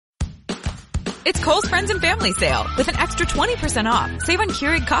It's Kohl's Friends and Family Sale with an extra 20% off. Save on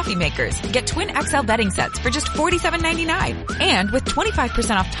Keurig coffee makers. Get twin XL bedding sets for just $47.99. And with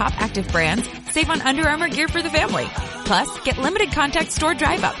 25% off top active brands, save on Under Armour gear for the family. Plus, get limited contact store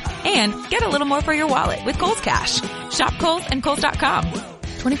drive up and get a little more for your wallet with Kohl's Cash. Shop Kohl's and Kohl's.com.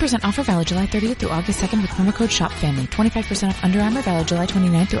 20% offer valid July 30th through August 2nd with promo code SHOPFAMILY. 25% off Under Armour valid July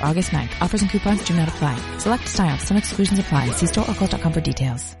 29th through August 9th. Offers and coupons do not apply. Select styles. Some exclusions apply. See store or Kohl's.com for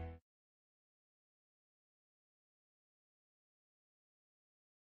details.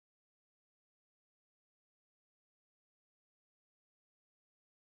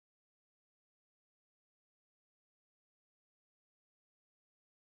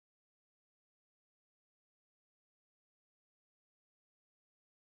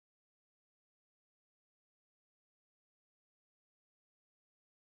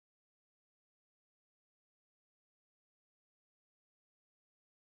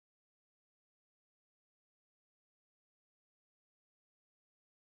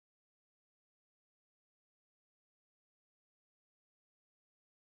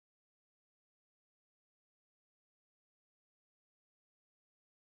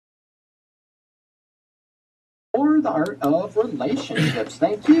 Or the Art of Relationships.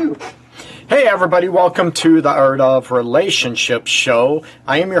 Thank you. Hey everybody, welcome to the Art of Relationships show.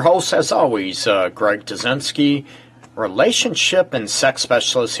 I am your host, as always, Greg Dzinski, relationship and sex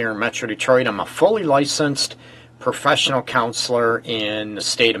specialist here in Metro Detroit. I'm a fully licensed professional counselor in the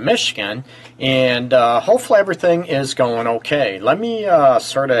state of Michigan, and hopefully everything is going okay. Let me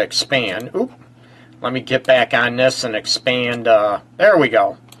sort of expand. Let me get back on this and expand. There we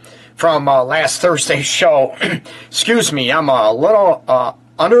go. From last Thursday's show. Excuse me, I'm a little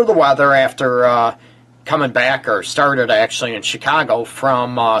under the weather after coming back, or started actually in Chicago,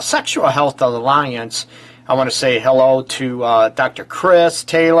 from Sexual Health Alliance. I want to say hello to Dr. Chris,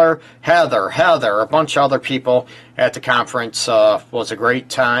 Taylor, Heather, a bunch of other people at the conference. Was a great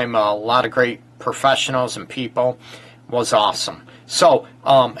time, a lot of great professionals and people. Was awesome. So,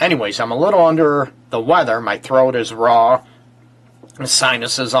 anyways, I'm a little under the weather. My throat is raw.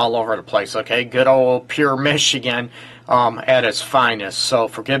 Sinuses all over the place, okay? Good old pure Michigan at its finest. So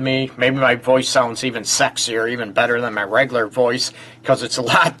forgive me. Maybe my voice sounds even sexier, even better than my regular voice, because it's a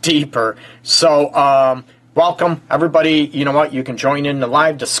lot deeper. So welcome, everybody. You know what? You can join in the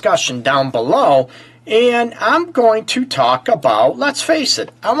live discussion down below. And I'm going to talk about, let's face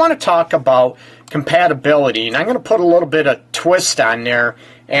it, I want to talk about compatibility. And I'm going to put a little bit of twist on there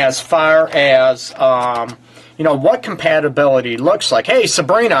as far as what compatibility looks like. Hey,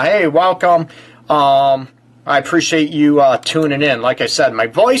 Sabrina, hey, welcome. I appreciate you tuning in. Like I said, my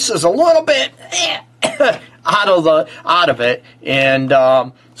voice is a little bit out of it, and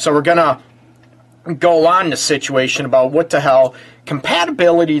so we're gonna go on the situation about what the hell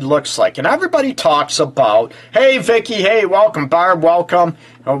compatibility looks like. And everybody talks about, hey, Vicky, hey, welcome, Barb, welcome.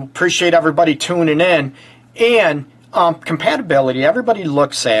 I appreciate everybody tuning in. And compatibility, everybody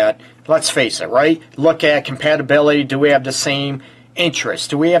looks at, let's face it, right? Look at compatibility. Do we have the same interests?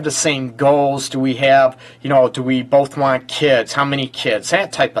 Do we have the same goals? Do we have, do we both want kids? How many kids?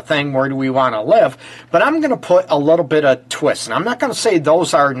 That type of thing. Where do we want to live? But I'm going to put a little bit of twist. And I'm not going to say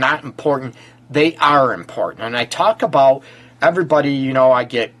those are not important. They are important. And I talk about everybody, I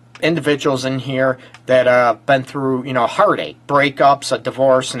get individuals in here that have been through, heartache, breakups, a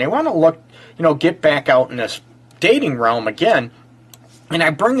divorce, and they want to look, get back out in this dating realm again. And I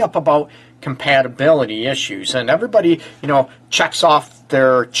bring up about compatibility issues, and everybody, checks off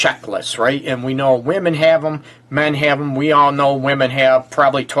their checklists, right? And we know women have them, men have them. We all know women have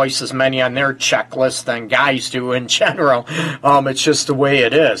probably twice as many on their checklist than guys do in general. It's just the way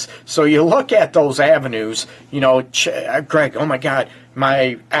it is. So you look at those avenues, Greg, oh my God,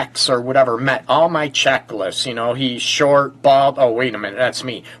 my ex or whatever met all my checklists. He's short, bald. Oh, wait a minute, that's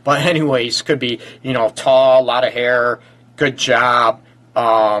me. But anyways, could be, tall, a lot of hair, good job,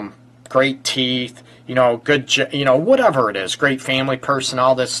 great teeth, whatever it is, great family person,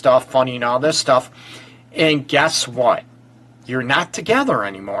 all this stuff, funny and all this stuff. And guess what? You're not together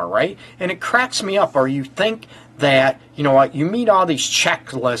anymore, right? And it cracks me up. Or you think that, you meet all these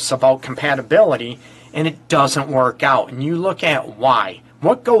checklists about compatibility and it doesn't work out. And you look at why.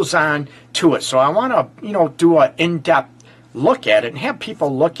 What goes on to it? So I want to, do an in-depth look at it and have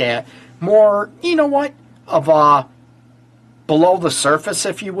people look at more, of a below the surface,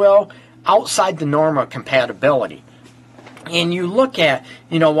 if you will, outside the norm of compatibility. And you look at,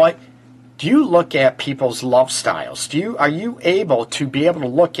 do you look at people's love styles? Are you able to be able to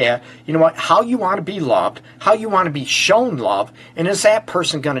look at, you know what, how you want to be loved, how you want to be shown love, and is that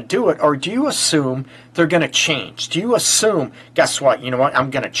person going to do it, or do you assume they're going to change? Do you assume, guess what, you know what,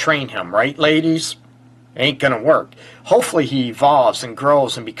 I'm going to train him, right, ladies? Ain't going to work. Hopefully he evolves and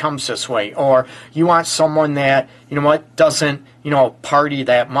grows and becomes this way. Or you want someone that, you know what, doesn't, you know, party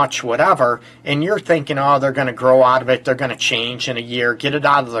that much, whatever, and you're thinking, oh, they're going to grow out of it, they're going to change in a year, get it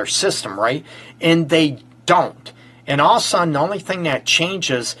out of their system, right? And they don't. And all of a sudden, the only thing that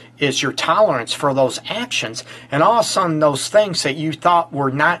changes is your tolerance for those actions. And all of a sudden, those things that you thought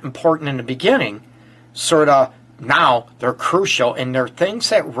were not important in the beginning, sort of, now they're crucial, and they're things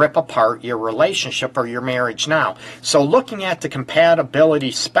that rip apart your relationship or your marriage now. So looking at the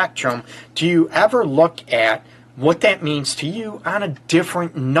compatibility spectrum, do you ever look at what that means to you on a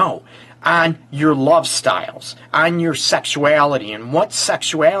different note, on your love styles, on your sexuality, and what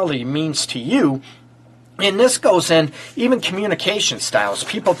sexuality means to you? And this goes in even communication styles.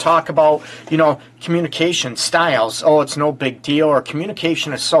 People talk about, you know, communication styles. Oh, it's no big deal, or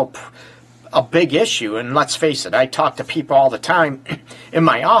communication is so a big issue. And let's face it, I talk to people all the time in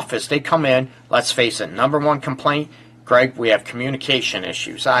my office. They come in, let's face it, number one complaint, Greg, we have communication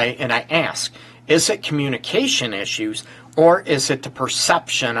issues. I ask, is it communication issues, or is it the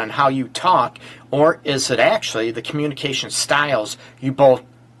perception on how you talk, or is it actually the communication styles you both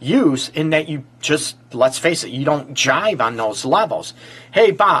use, in that you just, let's face it, you don't jive on those levels?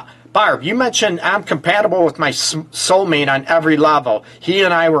 Hey, Barb, you mentioned I'm compatible with my soulmate on every level. He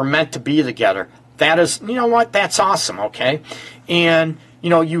and I were meant to be together. That is, you know what, that's awesome, okay? And, you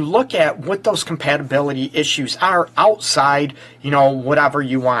know, you look at what those compatibility issues are outside, you know, whatever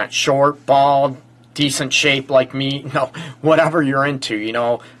you want, short, bald, decent shape like me, you know, whatever you're into, you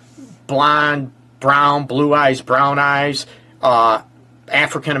know, blonde, brown, blue eyes, brown eyes,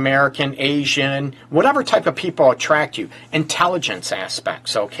 African American, Asian, whatever type of people attract you, intelligence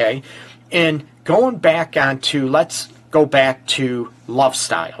aspects, okay? And going back onto, let's go back to love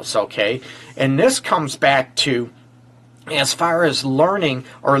styles, okay? And this comes back to, as far as learning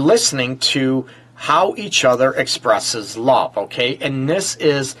or listening to how each other expresses love, okay? And this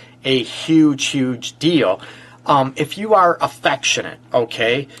is a huge, huge deal. If you are affectionate,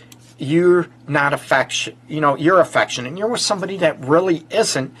 okay, you're not affectionate, you know, you're affectionate, and you're with somebody that really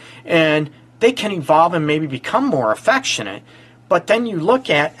isn't, and they can evolve and maybe become more affectionate, but then you look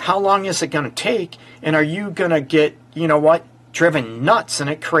at how long is it going to take, and are you going to get, you know what, driven nuts, and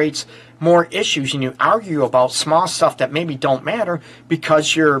it creates more issues, and you argue about small stuff that maybe don't matter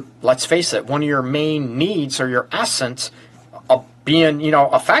because you're, let's face it, one of your main needs or your essence of being, you know,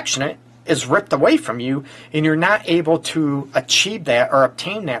 affectionate is ripped away from you, and you're not able to achieve that or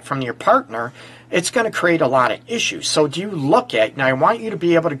obtain that from your partner. It's going to create a lot of issues. So do you look at, and I want you to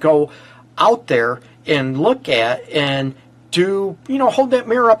be able to go out there and look at and do, you know, hold that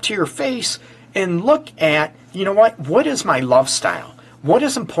mirror up to your face and look at, you know what is my love style? What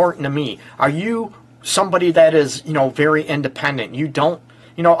is important to me? Are you somebody that is, you know, very independent? You don't,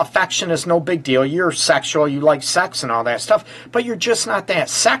 you know, affection is no big deal. You're sexual, you like sex and all that stuff, but you're just not that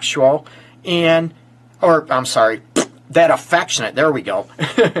sexual that affectionate, there we go,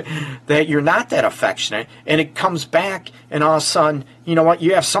 that you're not that affectionate, and it comes back, and all of a sudden, you know what,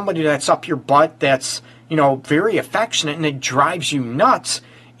 you have somebody that's up your butt that's, you know, very affectionate, and it drives you nuts,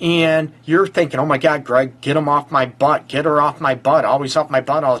 and you're thinking, oh my God, Greg, get him off my butt, get her off my butt, always off my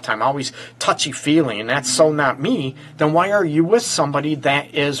butt all the time, always touchy-feely, and that's so not me. Then why are you with somebody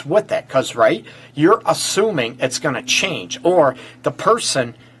that is with that? Because, right, you're assuming it's going to change, or the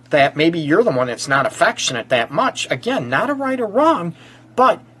person that maybe you're the one that's not affectionate that much. Again, not a right or wrong,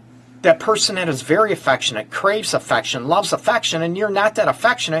 but that person that is very affectionate, craves affection, loves affection, and you're not that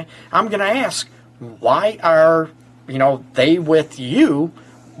affectionate, I'm going to ask, why are, you know, they with you?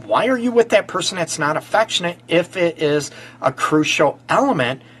 Why are you with that person that's not affectionate if it is a crucial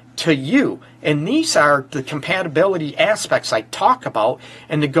element to you? And these are the compatibility aspects I talk about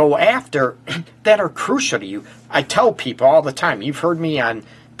and to go after that are crucial to you. I tell people all the time, you've heard me on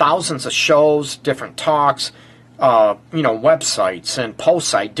thousands of shows, different talks, you know, websites and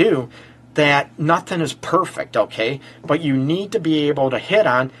posts I do, that nothing is perfect, okay? But you need to be able to hit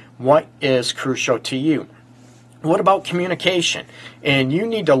on what is crucial to you. What about communication? And you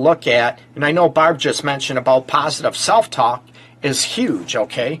need to look at, and I know Barb just mentioned about positive self-talk is huge,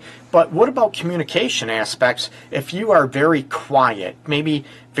 okay? But what about communication aspects if you are very quiet, maybe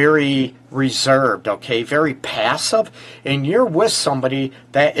very reserved, okay, very passive, and you're with somebody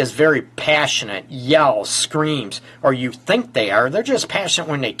that is very passionate, yells, screams, or you think they are, they're just passionate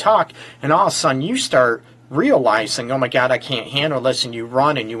when they talk, and all of a sudden you start realizing, oh my God, I can't handle this, and you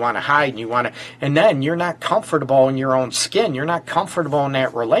run and you want to hide and you want to, and then you're not comfortable in your own skin. You're not comfortable in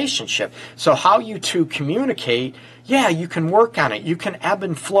that relationship. So how you two communicate, yeah, you can work on it. You can ebb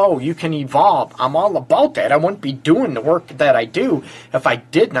and flow. You can evolve. I'm all about that. I wouldn't be doing the work that I do if I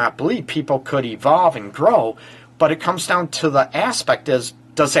did not believe people could evolve and grow. But it comes down to the aspect is,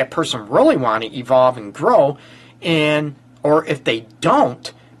 does that person really want to evolve and grow? And, or if they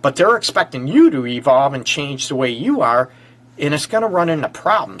don't, but they're expecting you to evolve and change the way you are, and it's going to run into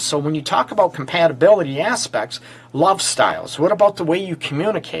problems. So when you talk about compatibility aspects, love styles, what about the way you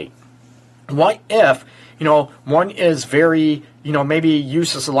communicate? What if, one is very, maybe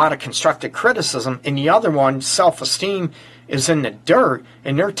uses a lot of constructive criticism, and the other one, self-esteem, is in the dirt,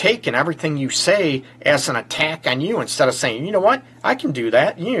 and they're taking everything you say as an attack on you instead of saying, you know what, I can do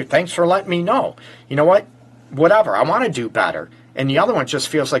that. Thanks for letting me know. You know what, whatever, I want to do better. And the other one just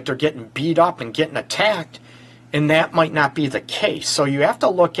feels like they're getting beat up and getting attacked, and that might not be the case. So you have to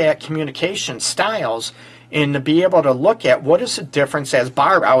look at communication styles and to be able to look at what is the difference. As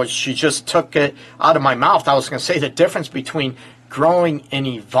Barb, she just took it out of my mouth. I was going to say the difference between growing and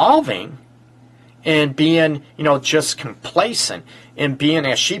evolving and being, just complacent and being,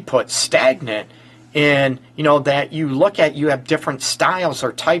 as she put, stagnant. And, that you look at, you have different styles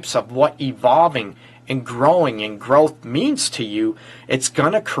or types of what evolving and growing and growth means to you. It's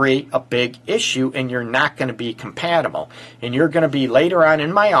going to create a big issue, and you're not going to be compatible. And you're going to be later on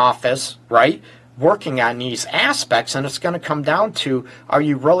in my office, right, working on these aspects, and it's going to come down to, are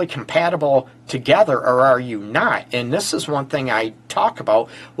you really compatible together or are you not? And this is one thing I talk about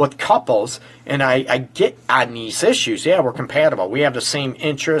with couples, and I get on these issues. Yeah, we're compatible. We have the same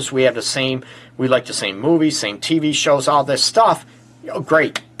interests. We like the same movies, same TV shows, all this stuff.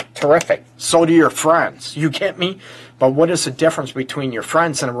 Great. Terrific. So do your friends. You get me? But what is the difference between your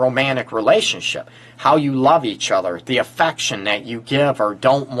friends and a romantic relationship? How you love each other, the affection that you give or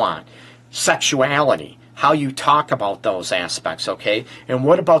don't want, sexuality, how you talk about those aspects, okay? And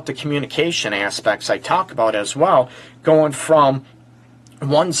what about the communication aspects I talk about as well, going from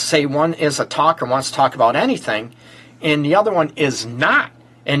one is a talker, wants to talk about anything, and the other one is not,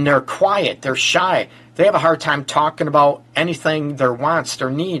 and they're quiet, they're shy. They have a hard time talking about anything, their wants, their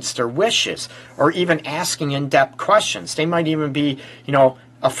needs, their wishes, or even asking in-depth questions. They might even be,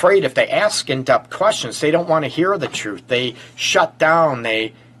 afraid if they ask in-depth questions. They don't want to hear the truth. They shut down.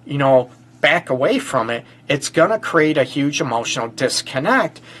 They, back away from it. It's going to create a huge emotional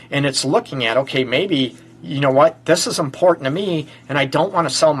disconnect. And it's looking at, okay, maybe, this is important to me, and I don't want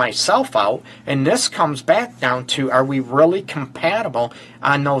to sell myself out. And this comes back down to, are we really compatible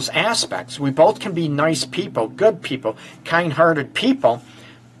on those aspects? We both can be nice people, good people, kind-hearted people,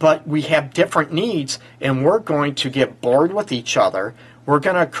 but we have different needs, and we're going to get bored with each other. We're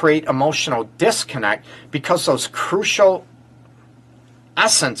going to create emotional disconnect because those crucial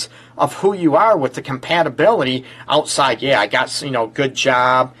essence of who you are with the compatibility outside, I got, good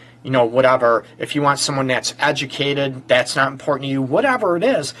job, whatever. If you want someone that's educated, that's not important to you, whatever it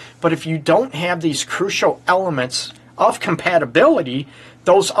is. But if you don't have these crucial elements of compatibility,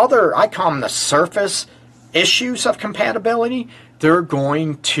 those other, I call them the surface issues of compatibility, they're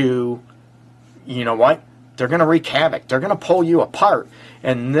going to, they're going to wreak havoc. They're going to pull you apart.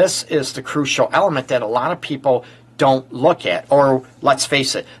 And this is the crucial element that a lot of people don't look at. Or, let's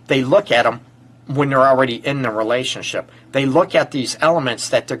face it, they look at them when they're already in the relationship. They look at these elements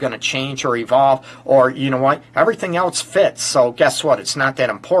that they're going to change or evolve, or, everything else fits, so guess what? It's not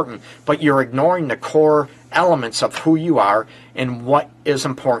that important. But you're ignoring the core elements of who you are and what is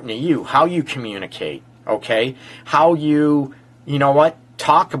important to you, how you communicate, okay? How you,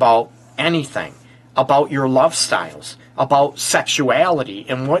 talk about anything, about your love styles, about sexuality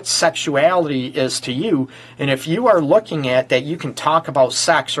and what sexuality is to you. And if you are looking at that you can talk about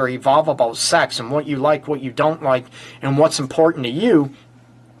sex or evolve about sex and what you like, what you don't like, and what's important to you,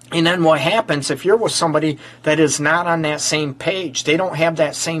 and then what happens if you're with somebody that is not on that same page, they don't have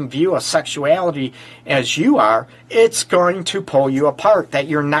that same view of sexuality as you are, it's going to pull you apart, that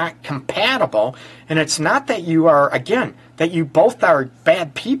you're not compatible. And it's not that you are, again, that you both are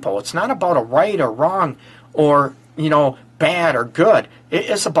bad people. It's not about a right or wrong or, bad or good. It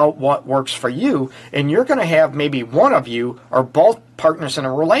is about what works for you. And you're going to have maybe one of you or both partners in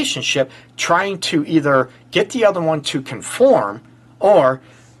a relationship trying to either get the other one to conform, or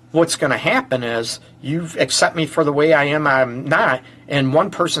what's going to happen is you accept me for the way I am, I'm not, and one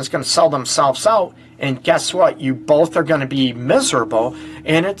person's going to sell themselves out, and guess what? You both are going to be miserable,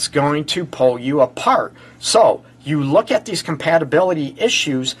 and it's going to pull you apart. So you look at these compatibility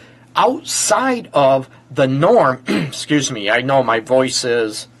issues outside of the norm. Excuse me, I know my voice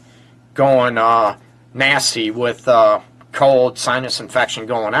is going nasty with cold, sinus infection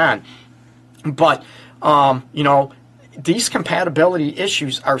going on. But, these compatibility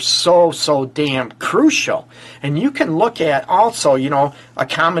issues are so damn crucial. And you can look at also, a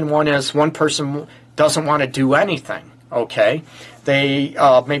common one is one person doesn't want to do anything, okay? They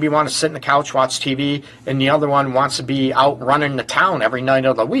maybe want to sit on the couch, watch TV, and the other one wants to be out running the town every night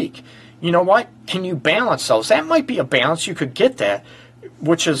of the week. You know what? Can you balance those? That might be a balance. You could get that,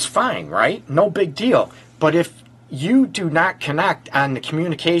 which is fine, right? No big deal. But if you do not connect on the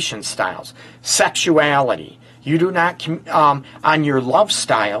communication styles, sexuality, you do not on your love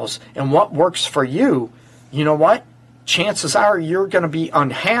styles and what works for you, you know what? Chances are you're going to be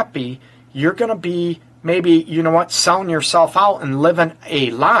unhappy. You're going to be maybe, selling yourself out and living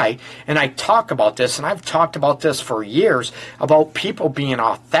a lie. And I talk about this, and I've talked about this for years, about people being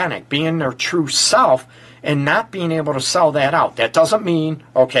authentic, being their true self, and not being able to sell that out. That doesn't mean,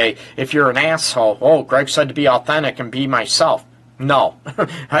 okay, if you're an asshole, oh, Greg said to be authentic and be myself. No,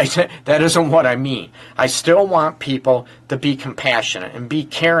 that isn't what I mean. I still want people to be compassionate and be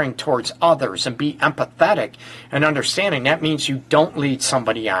caring towards others and be empathetic and understanding. That means you don't lead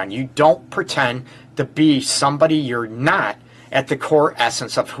somebody on. You don't pretend to be somebody you're not at the core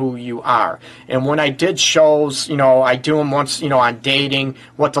essence of who you are. And when I did shows, I do them once, on dating,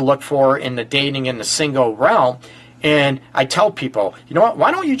 what to look for in the dating in the single realm. And I tell people, you know what,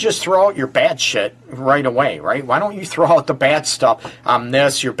 why don't you just throw out your bad shit right away, right? Why don't you throw out the bad stuff,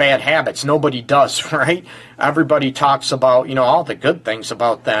 your bad habits? Nobody does, right? Everybody talks about, all the good things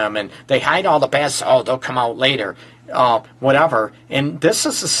about them, and they hide all the bad stuff. Oh, they'll come out later, whatever. And this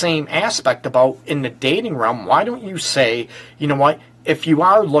is the same aspect about in the dating realm. Why don't you say, you know what, if you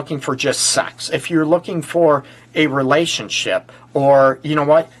are looking for just sex, if you're looking for a relationship, or,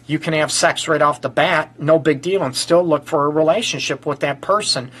 you can have sex right off the bat, no big deal, and still look for a relationship with that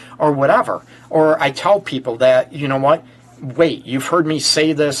person or whatever. Or I tell people that, wait, you've heard me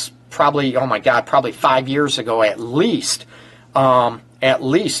say this probably 5 years ago at least,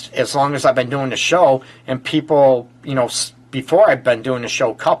 as long as I've been doing the show, and people, before I've been doing the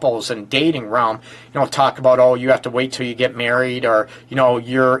show, couples and dating realm, talk about, oh, you have to wait till you get married, or,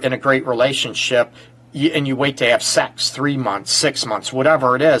 you're in a great relationship, and you wait to have sex 3 months, 6 months,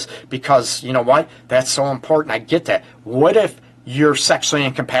 whatever it is, because, that's so important. I get that. What if you're sexually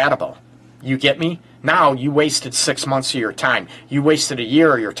incompatible? You get me? Now you wasted 6 months of your time. You wasted a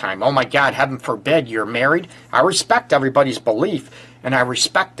year of your time. Oh my God, heaven forbid you're married. I respect everybody's belief, and I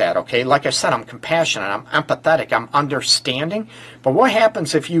respect that, okay? Like I said, I'm compassionate, I'm empathetic, I'm understanding. But what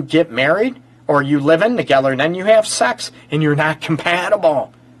happens if you get married, or you live in together, and then you have sex, and you're not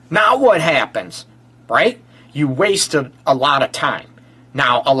compatible? Now what happens? Right? You wasted a lot of time.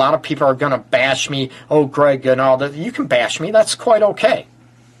 Now, a lot of people are going to bash me, oh, Greg, and all that. You can bash me. That's quite okay.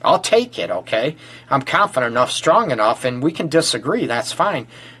 I'll take it, okay? I'm confident enough, strong enough, and we can disagree. That's fine.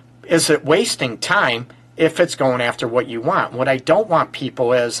 Is it wasting time if it's going after what you want? What I don't want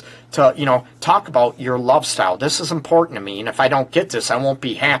people is to, talk about your love style. This is important to me, and if I don't get this, I won't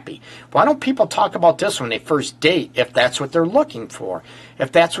be happy. Why don't people talk about this when they first date, if that's what they're looking for?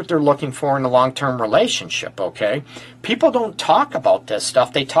 If that's what they're looking for in a long-term relationship, okay? People don't talk about this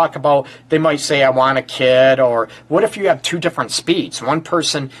stuff. They talk about, they might say, I want a kid, or what if you have two different speeds? One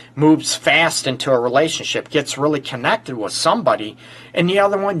person moves fast into a relationship, gets really connected with somebody, and the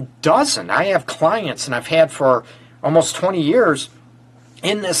other one doesn't. I have clients, and I've had for almost 20 years,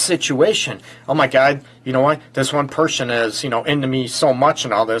 in this situation. Oh my God, you know what? This one person is, into me so much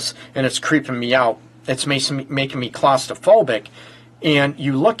and all this, and it's creeping me out. It's making me claustrophobic. And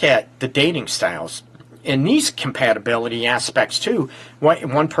you look at the dating styles. In these compatibility aspects too,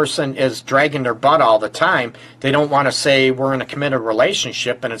 one person is dragging their butt all the time. They don't want to say we're in a committed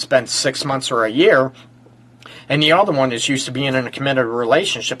relationship and it's been 6 months or a year. And the other one is used to being in a committed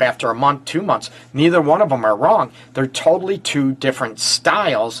relationship after a month, 2 months. Neither one of them are wrong. They're totally two different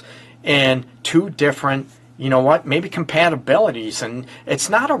styles and two different, maybe compatibilities. And it's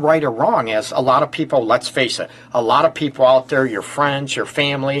not a right or wrong, as a lot of people, let's face it, a lot of people out there, your friends, your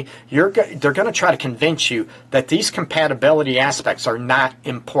family, they're going to try to convince you that these compatibility aspects are not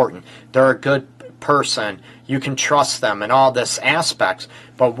important. They're a good person, you can trust them, and all this aspects.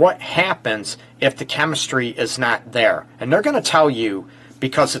 But what happens if the chemistry is not there? And they're going to tell you,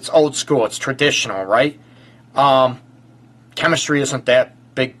 because it's old school, it's traditional, right? Chemistry isn't that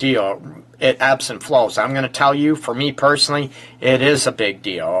big deal. It ebbs and flows. I'm going to tell you, for me personally, it is a big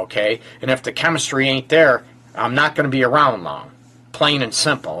deal, okay? And if the chemistry ain't there, I'm not going to be around long. Plain and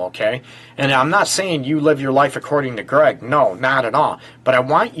simple, okay? And I'm not saying you live your life according to Greg. No, not at all. But I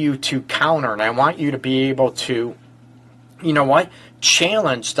want you to counter, and I want you to be able to,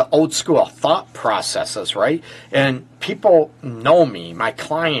 challenge the old school thought processes, right? And people know me, my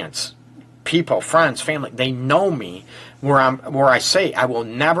clients, people, friends, family, they know me where I say I will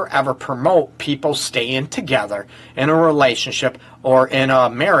never ever promote people staying together in a relationship or in a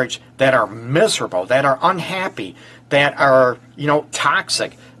marriage that are miserable, that are unhappy, that are,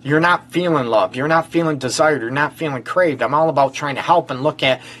 toxic. You're not feeling loved, you're not feeling desired, you're not feeling craved. I'm all about trying to help and look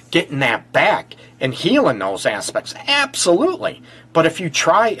at getting that back and healing those aspects. Absolutely. But if you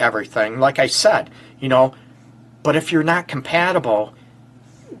try everything, like I said, but if you're not compatible,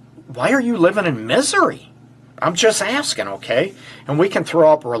 why are you living in misery? I'm just asking, okay? And we can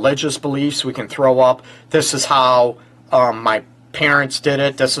throw up religious beliefs. We can throw up, this is how my parents did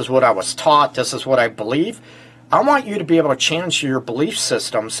it. This is what I was taught. This is what I believe. I want you to be able to challenge your belief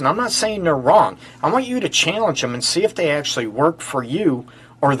systems. And I'm not saying they're wrong. I want you to challenge them and see if they actually work for you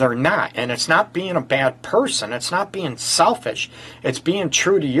or they're not. And it's not being a bad person. It's not being selfish. It's being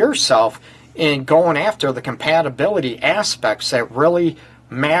true to yourself and going after the compatibility aspects that really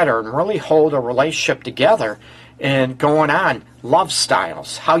matter and really hold a relationship together, and going on love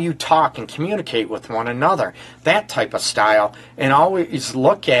styles, how you talk and communicate with one another, that type of style. And always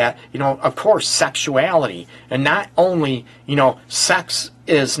look at, of course, sexuality. And not only, sex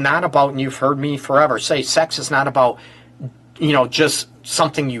is not about, and you've heard me forever say, sex is not about, just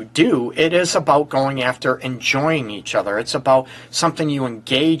something you do. It is about going after enjoying each other. It's about something you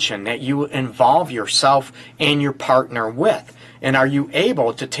engage in, that you involve yourself and your partner with. And are you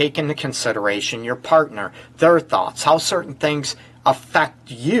able to take into consideration your partner, their thoughts, how certain things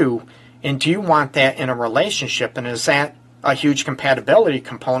affect you, and do you want that in a relationship, and is that a huge compatibility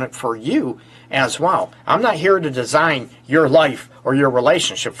component for you as well? I'm not here to design your life or your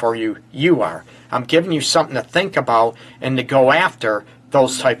relationship for you. You are. I'm giving you something to think about and to go after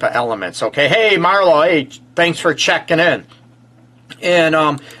those type of elements. Okay, hey Marlo, hey, thanks for checking in.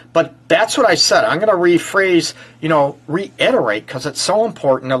 And but that's what I said. I'm going to rephrase, reiterate, because it's so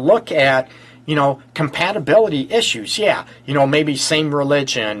important to look at, compatibility issues. Yeah, maybe same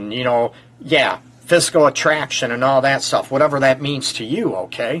religion, physical attraction and all that stuff, whatever that means to you,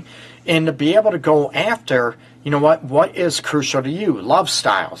 okay? And to be able to go after, what is crucial to you? Love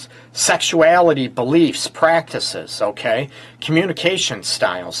styles, sexuality, beliefs, practices, okay? Communication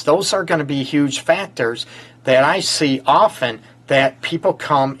styles. Those are going to be huge factors that I see often, that people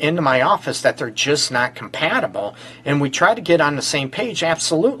come into my office that they're just not compatible, and we try to get on the same page,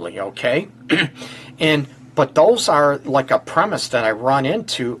 absolutely, okay? But those are like a premise that I run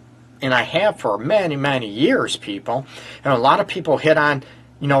into, and I have for many, many years, people. And a lot of people hit on,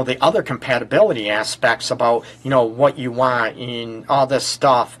 the other compatibility aspects about, what you want and all this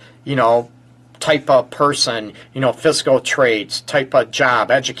stuff, type of person, physical traits, type of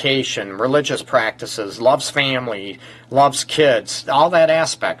job, education, religious practices, loves family, loves kids, all that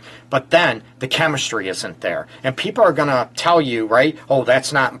aspect. But then the chemistry isn't there. And people are going to tell you, right, oh,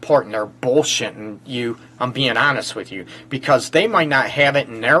 that's not important. They're bullshitting you. I'm being honest with you. Because they might not have it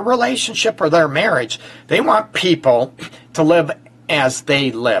in their relationship or their marriage. They want people to live as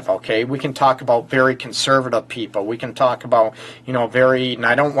they live, okay? We can talk about very conservative people. We can talk about, and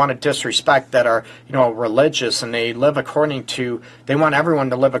I don't want to disrespect that are, religious, and they live they want everyone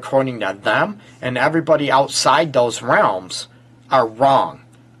to live according to them, and everybody outside those realms are wrong.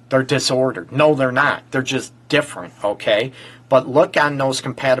 They're disordered. No, they're not. They're just different, okay? But look on those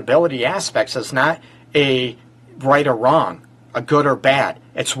compatibility aspects as not a right or wrong, a good or bad.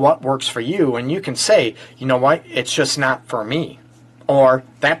 It's what works for you, and you can say, it's just not for me. Or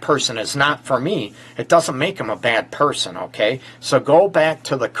that person is not for me. It doesn't make them a bad person, okay? So go back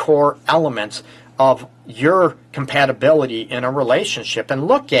to the core elements of your compatibility in a relationship and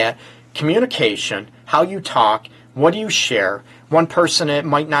look at communication, how you talk, what do you share. One person, it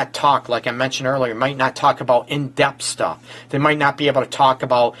might not talk, like I mentioned earlier, might not talk about in-depth stuff. They might not be able to talk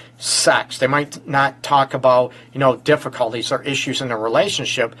about sex. They might not talk about, difficulties or issues in the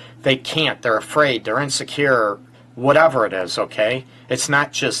relationship. They can't. They're afraid. They're insecure. Whatever it is, okay? It's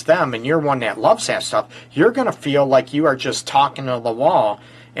not just them, and you're one that loves that stuff. You're going to feel like you are just talking to the wall,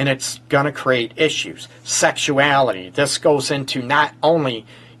 and it's going to create issues. Sexuality. This goes into not only,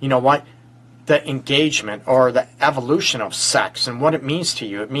 the engagement or the evolution of sex and what it means to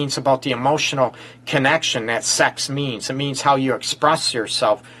you. It means about the emotional connection that sex means. It means how you express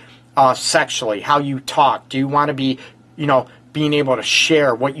yourself sexually, how you talk. Do you want to be, being able to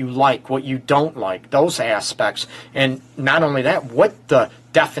share what you like, what you don't like, those aspects. And not only that, what the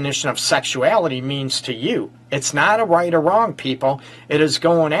definition of sexuality means to you. It's not a right or wrong, people. It is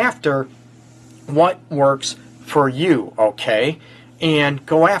going after what works for you, okay? and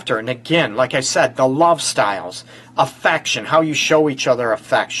go after it. And again, like I said, the love styles, affection, how you show each other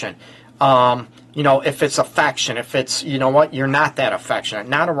affection. If it's affection, if it's, you're not that affectionate,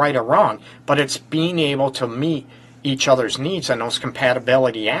 not a right or wrong, but it's being able to meet each other's needs and those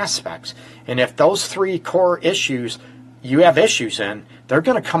compatibility aspects. And if those three core issues you have issues in, they're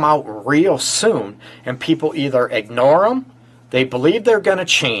going to come out real soon, and people either ignore them, they believe they're going to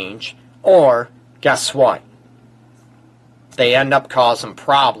change, or guess what? They end up causing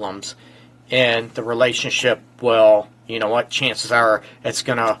problems, and the relationship will, chances are it's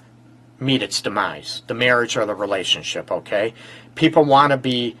going to meet its demise, the marriage or the relationship, okay? People want to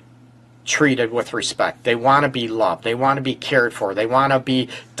be treated with respect. They want to be loved. They want to be cared for. They want to be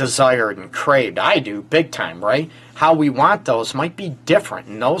desired and craved. I do, big time, right? How we want those might be different,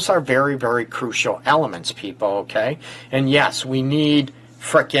 and those are very, very crucial elements, people, okay? And yes, we need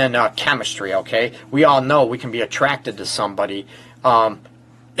frickin' chemistry, okay? We all know we can be attracted to somebody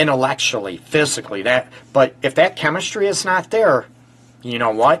intellectually, physically, but if that chemistry is not there, you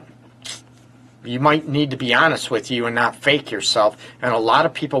know what? You might need to be honest with you and not fake yourself. And a lot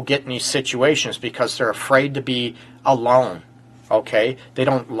of people get in these situations because they're afraid to be alone. Okay? They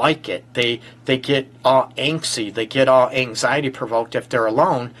don't like it. They get all angsty. They get all anxiety provoked if they're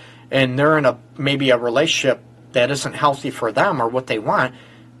alone, and they're in maybe a relationship that isn't healthy for them or what they want,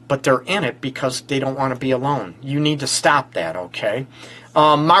 but they're in it because they don't want to be alone. You need to stop that, okay?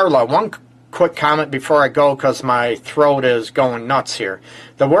 Marla, one quick comment before I go because my throat is going nuts here.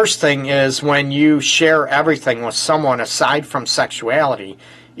 The worst thing is when you share everything with someone aside from sexuality,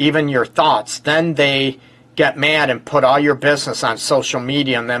 even your thoughts, then they get mad and put all your business on social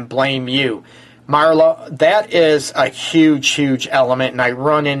media and then blame you. Marla, that is a huge, huge element, and I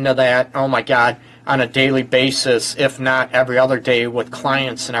run into that, oh my God, on a daily basis, if not every other day, with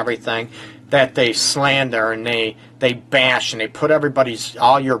clients and everything, that they slander and they bash and they put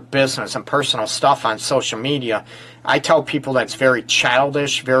all your business and personal stuff on social media. I tell people that's very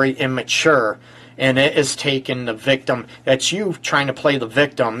childish, very immature, and it is taking the victim. That's you trying to play the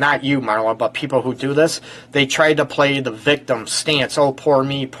victim, not you, Marla, but people who do this, they try to play the victim stance. Oh, poor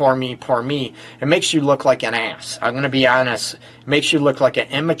me, poor me, poor me. It makes you look like an ass. I'm going to be honest. It makes you look like an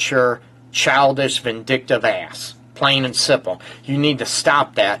immature, childish, vindictive ass. Plain and simple. You need to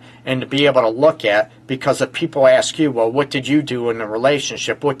stop that and to be able to look at, because if people ask you, well, what did you do in the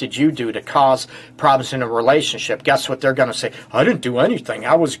relationship? What did you do to cause problems in a relationship? Guess what they're going to say? I didn't do anything.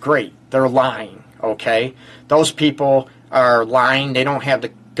 I was great. They're lying, okay? Those people are lying. They don't have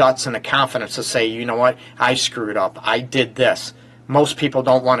the guts and the confidence to say, you know what? I screwed up. I did this. Most people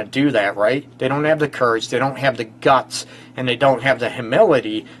don't want to do that, right? They don't have the courage, they don't have the guts, and they don't have the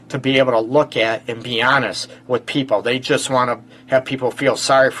humility to be able to look at and be honest with people. They just want to have people feel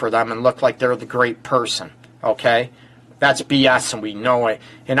sorry for them and look like they're the great person, okay? That's BS, and we know it.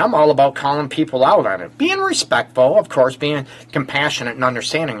 And I'm all about calling people out on it. Being respectful, of course, being compassionate and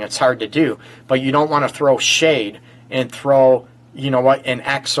understanding. It's hard to do, but you don't want to throw shade and throw, an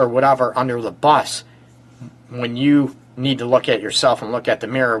X or whatever under the bus when you need to look at yourself and look at the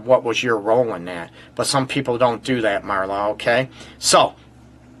mirror. What was your role in that? But some people don't do that, Marla, okay? So,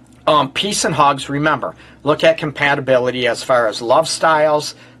 peace and hugs. Remember, look at compatibility as far as love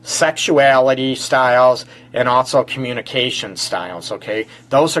styles, sexuality styles, and also communication styles, okay?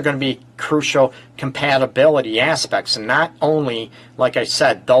 Those are going to be crucial compatibility aspects, and not only, like I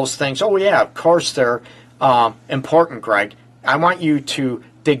said, those things. Oh, yeah, of course they're important, Greg. I want you to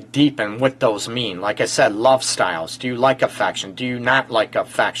dig deep in what those mean. Like I said, love styles. Do you like affection? Do you not like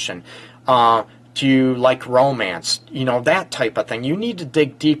affection? Do you like romance? That type of thing. You need to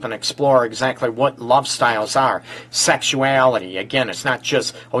dig deep and explore exactly what love styles are. Sexuality. Again, it's not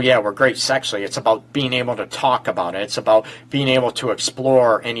just, oh yeah, we're great sexually. It's about being able to talk about it. It's about being able to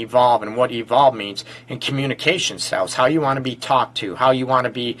explore and evolve, and what evolve means. And communication styles. How you want to be talked to. How you want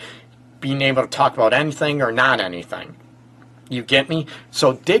to be being able to talk about anything or not anything. You get me?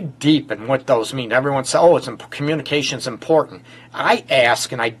 So dig deep in what those mean. Everyone says, oh, communication's important. I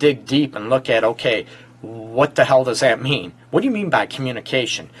ask and I dig deep and look at, okay, what the hell does that mean? What do you mean by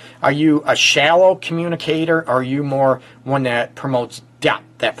communication? Are you a shallow communicator, or are you more one that promotes depth,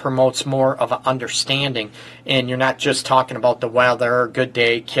 that promotes more of an understanding, and you're not just talking about the weather, good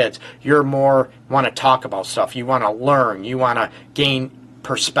day, kids. You're more want to talk about stuff. You want to learn. You want to gain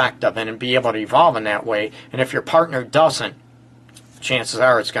perspective and be able to evolve in that way. And if your partner doesn't, chances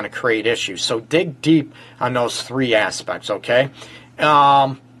are it's going to create issues. So dig deep on those three aspects, okay?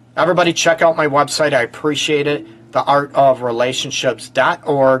 Everybody check out my website. I appreciate it.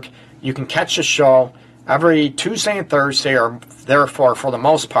 theartofrelationships.org. You can catch the show every Tuesday and Thursday, or therefore for the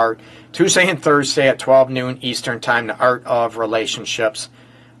most part, Tuesday and Thursday at 12 noon Eastern Time, the Art of Relationships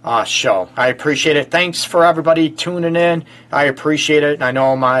show. I appreciate it. Thanks for everybody tuning in. I appreciate it. I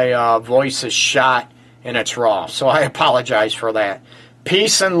know my voice is shot and it's raw, so I apologize for that.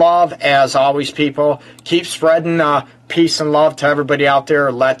 Peace and love, as always, people. Keep spreading peace and love to everybody out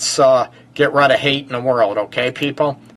there. Let's get rid of hate in the world, okay, people?